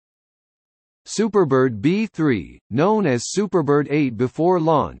Superbird B3, known as Superbird 8 before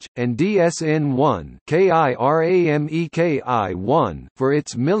launch, and DSN-1 KIRAMEKI-1 for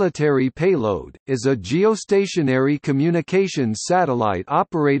its military payload, is a geostationary communications satellite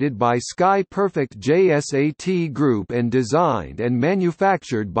operated by Sky Perfect JSAT Group and designed and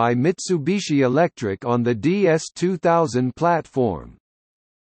manufactured by Mitsubishi Electric on the DS-2000 platform.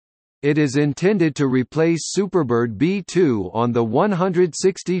 It is intended to replace Superbird B2 on the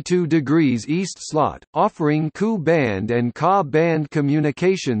 162 degrees east slot, offering Ku-band and Ka-band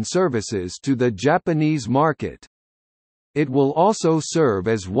communication services to the Japanese market. It will also serve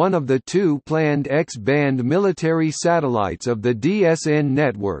as one of the two planned X-band military satellites of the DSN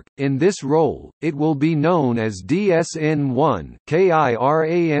network. In this role, it will be known as DSN-1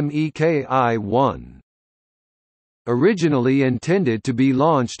 KIRAMEKI-1. Originally intended to be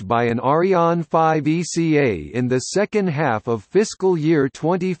launched by an Ariane 5 ECA in the second half of fiscal year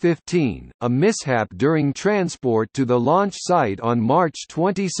 2015, a mishap during transport to the launch site on March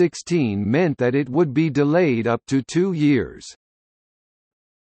 2016 meant that it would be delayed up to 2 years.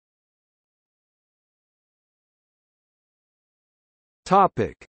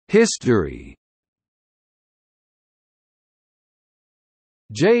 History.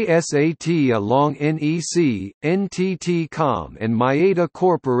 JSAT along NEC, NTT-Com and Maeda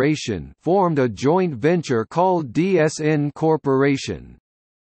Corporation formed a joint venture called DSN Corporation.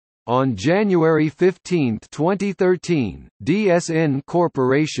 On January 15, 2013, DSN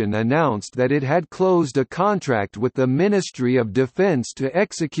Corporation announced that it had closed a contract with the Ministry of Defense to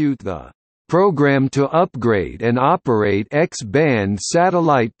execute the program to upgrade and operate X-band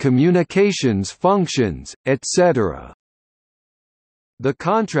satellite communications functions, etc. The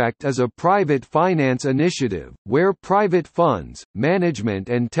contract is a private finance initiative, where private funds, management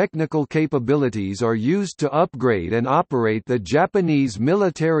and technical capabilities are used to upgrade and operate the Japanese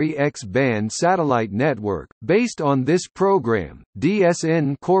military X-band satellite network. Based on this program,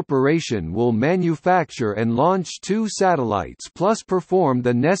 DSN Corporation will manufacture and launch 2 satellites plus perform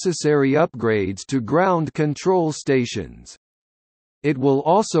the necessary upgrades to ground control stations. It will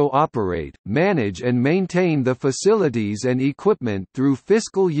also operate, manage and maintain the facilities and equipment through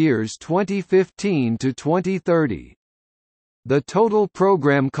fiscal years 2015 to 2030. The total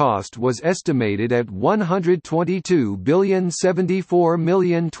program cost was estimated at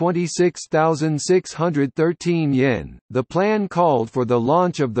 122,074,026,613 yen. The plan called for the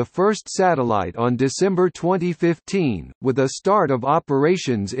launch of the first satellite on December 2015, with a start of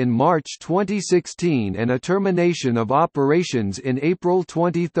operations in March 2016 and a termination of operations in April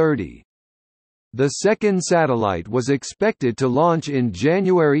 2030. The second satellite was expected to launch in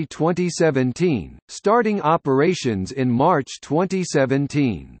January 2017, starting operations in March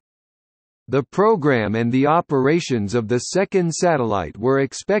 2017. The program and the operations of the second satellite were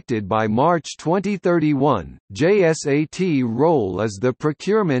expected by March 2031. JSAT role is the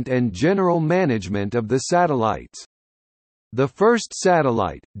procurement and general management of the satellites. The first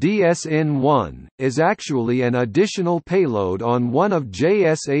satellite, DSN-1, is actually an additional payload on one of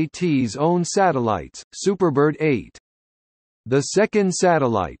JSAT's own satellites, Superbird 8. The second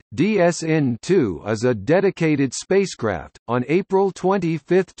satellite, DSN-2, is a dedicated spacecraft. On April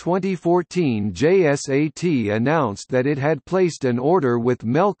 25, 2014, JSAT announced that it had placed an order with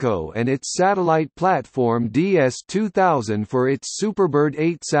Melco and its satellite platform DS-2000 for its Superbird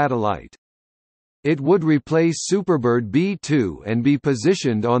 8 satellite. It would replace Superbird B2 and be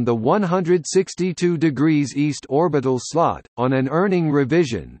positioned on the 162 degrees east orbital slot. On an earning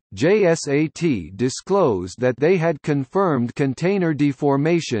revision, JSAT disclosed that they had confirmed container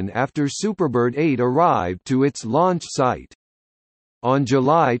deformation after Superbird 8 arrived to its launch site. On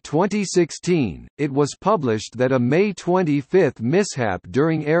July 2016, it was published that a May 25 mishap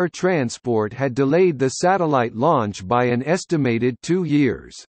during air transport had delayed the satellite launch by an estimated 2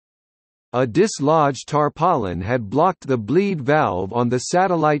 years. A dislodged tarpaulin had blocked the bleed valve on the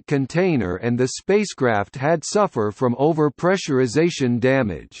satellite container and the spacecraft had suffered from overpressurization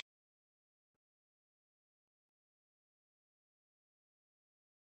damage.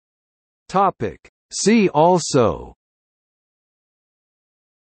 See also: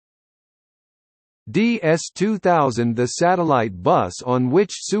 DS-2000, the satellite bus on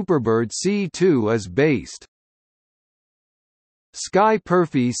which Superbird C2 is based. Sky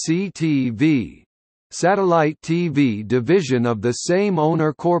Perfy CTV, satellite TV division of the same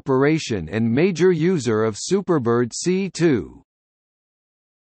owner corporation and major user of Superbird C2.